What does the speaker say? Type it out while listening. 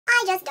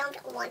I just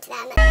don't want them.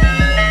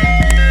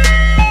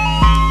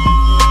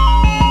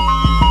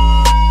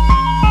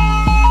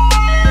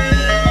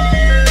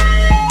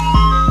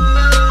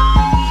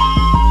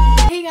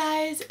 Hey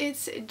guys,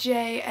 it's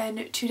Jay,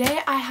 and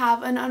today I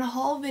have an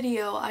unhaul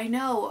video. I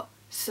know,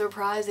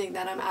 surprising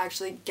that I'm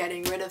actually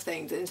getting rid of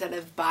things instead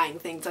of buying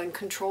things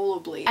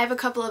uncontrollably. I have a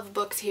couple of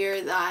books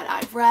here that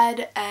I've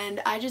read and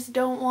I just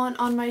don't want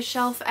on my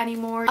shelf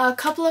anymore. A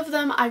couple of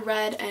them I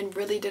read and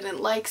really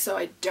didn't like, so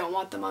I don't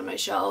want them on my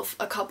shelf.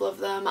 A couple of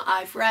them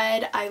I've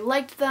read, I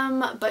liked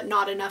them, but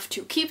not enough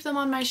to keep them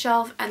on my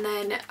shelf, and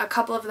then a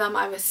couple of them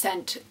I was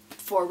sent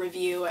for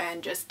review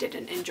and just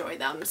didn't enjoy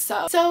them.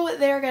 So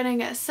they're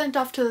getting sent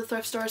off to the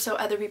thrift store so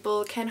other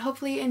people can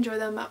hopefully enjoy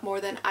them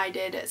more than I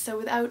did. So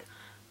without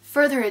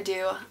further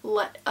ado,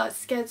 let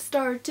us get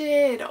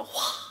started.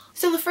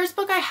 So the first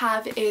book I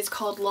have is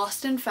called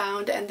Lost and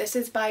Found, and this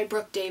is by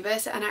Brooke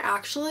Davis, and I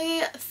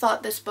actually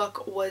thought this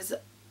book was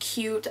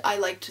cute. I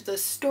liked the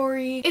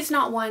story. It's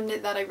not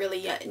one that I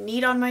really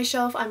need on my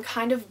shelf. I'm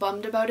kind of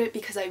bummed about it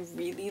because I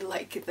really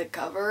like the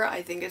cover.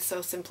 I think it's so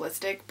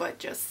simplistic but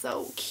just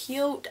so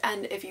cute,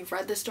 and if you've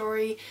read the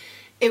story,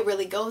 it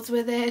really goes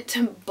with it,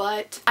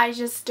 but I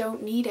just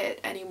don't need it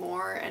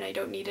anymore, and I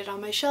don't need it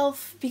on my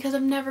shelf because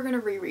I'm never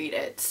gonna reread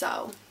it,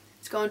 so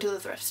it's going to the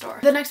thrift store.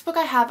 The next book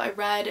I have, I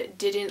read,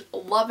 didn't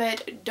love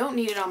it, don't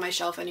need it on my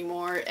shelf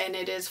anymore, and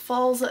it is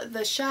Falls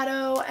the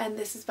Shadow, and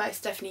this is by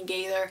Stephanie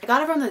Gaither. I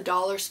got it from the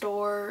dollar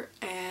store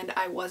and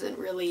I wasn't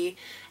really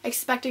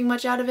expecting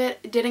much out of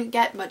it, didn't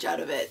get much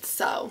out of it,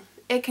 so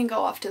it can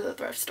go off to the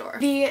thrift store.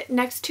 The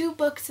next two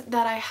books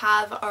that I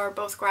have are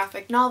both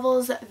graphic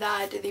novels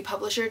that the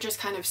publisher just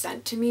kind of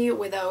sent to me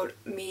without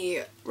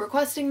me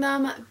requesting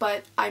them,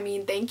 but I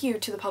mean, thank you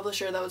to the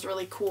publisher, that was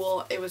really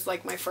cool. It was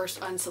like my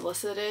first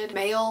unsolicited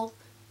mail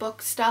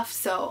book stuff,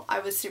 so I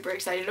was super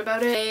excited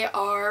about it. They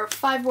are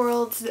Five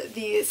Worlds,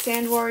 The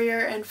Sand Warrior,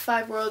 and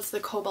Five Worlds, The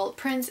Cobalt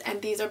Prince,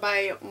 and these are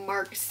by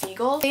Mark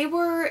Siegel. They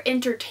were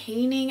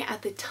entertaining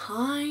at the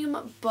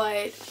time,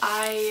 but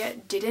I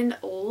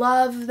didn't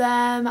love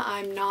them.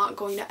 I'm not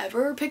going to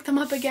ever pick them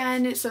up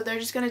again, so they're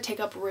just going to take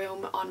up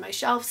room on my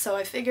shelf, so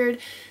I figured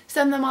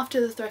send them off to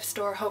the thrift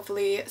store.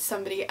 Hopefully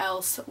somebody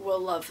else will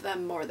love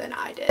them more than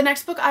I did. The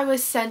next book I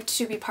was sent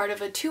to be part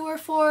of a tour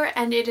for,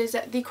 and it is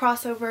The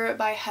Crossover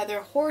by Heather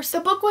Horse. The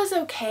book was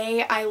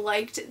okay. I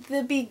liked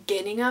the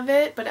beginning of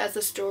it, but as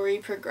the story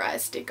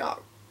progressed, it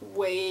got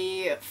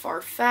way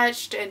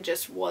far-fetched and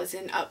just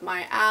wasn't up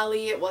my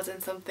alley. It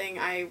wasn't something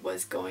I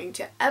was going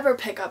to ever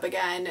pick up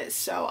again,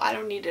 so I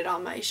don't need it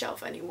on my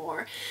shelf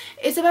anymore.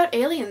 It's about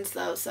aliens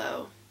though,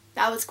 so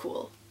that was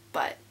cool,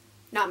 but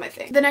not my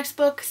thing. The next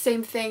book,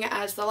 same thing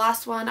as the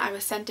last one. I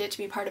was sent it to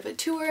be part of a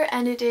tour,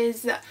 and it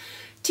is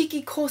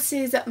Tiki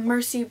Kos's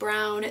Mercy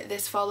Brown.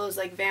 This follows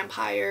like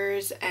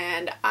vampires,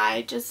 and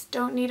I just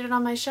don't need it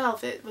on my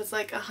shelf. It was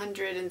like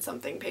 100 and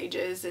something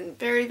pages and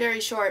very, very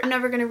short. I'm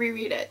never gonna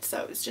reread it,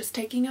 so it's just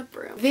taking up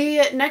room.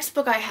 The next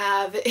book I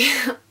have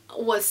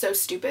was so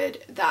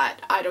stupid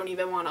that I don't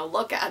even want to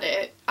look at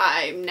it.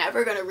 I'm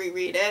never gonna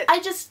reread it. I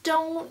just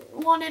don't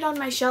want it on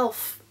my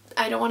shelf.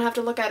 I don't want to have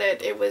to look at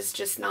it. It was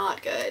just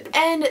not good.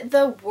 And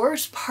the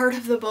worst part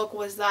of the book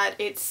was that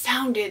it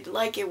sounded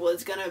like it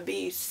was gonna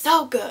be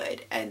so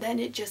good, and then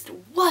it just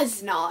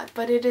was not.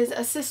 But it is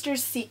A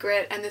Sister's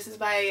Secret, and this is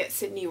by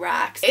Sydney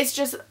Rax. It's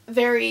just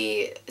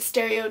very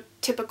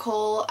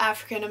stereotypical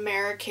African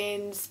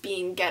Americans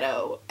being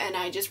ghetto, and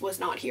I just was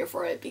not here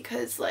for it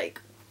because,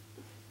 like,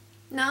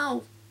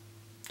 no.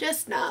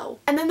 Just no.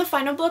 And then the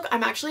final book,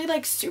 I'm actually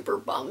like super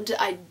bummed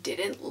I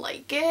didn't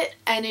like it,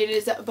 and it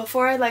is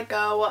Before I Let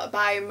Go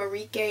by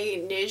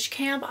Marieke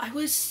Nijkamp. I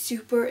was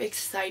super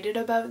excited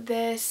about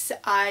this.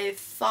 I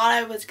thought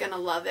I was gonna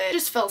love it. It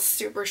just fell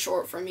super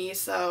short for me,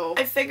 so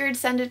I figured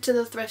send it to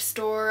the thrift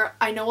store.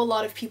 I know a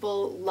lot of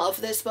people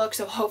love this book,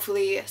 so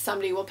hopefully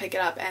somebody will pick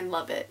it up and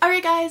love it.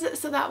 Alright guys,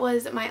 so that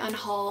was my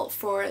unhaul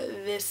for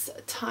this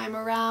time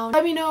around.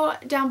 Let me know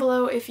down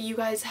below if you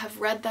guys have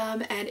read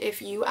them and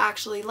if you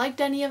actually liked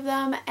any of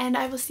them, and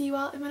I will see you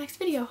all in my next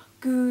video.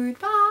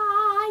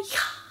 Goodbye!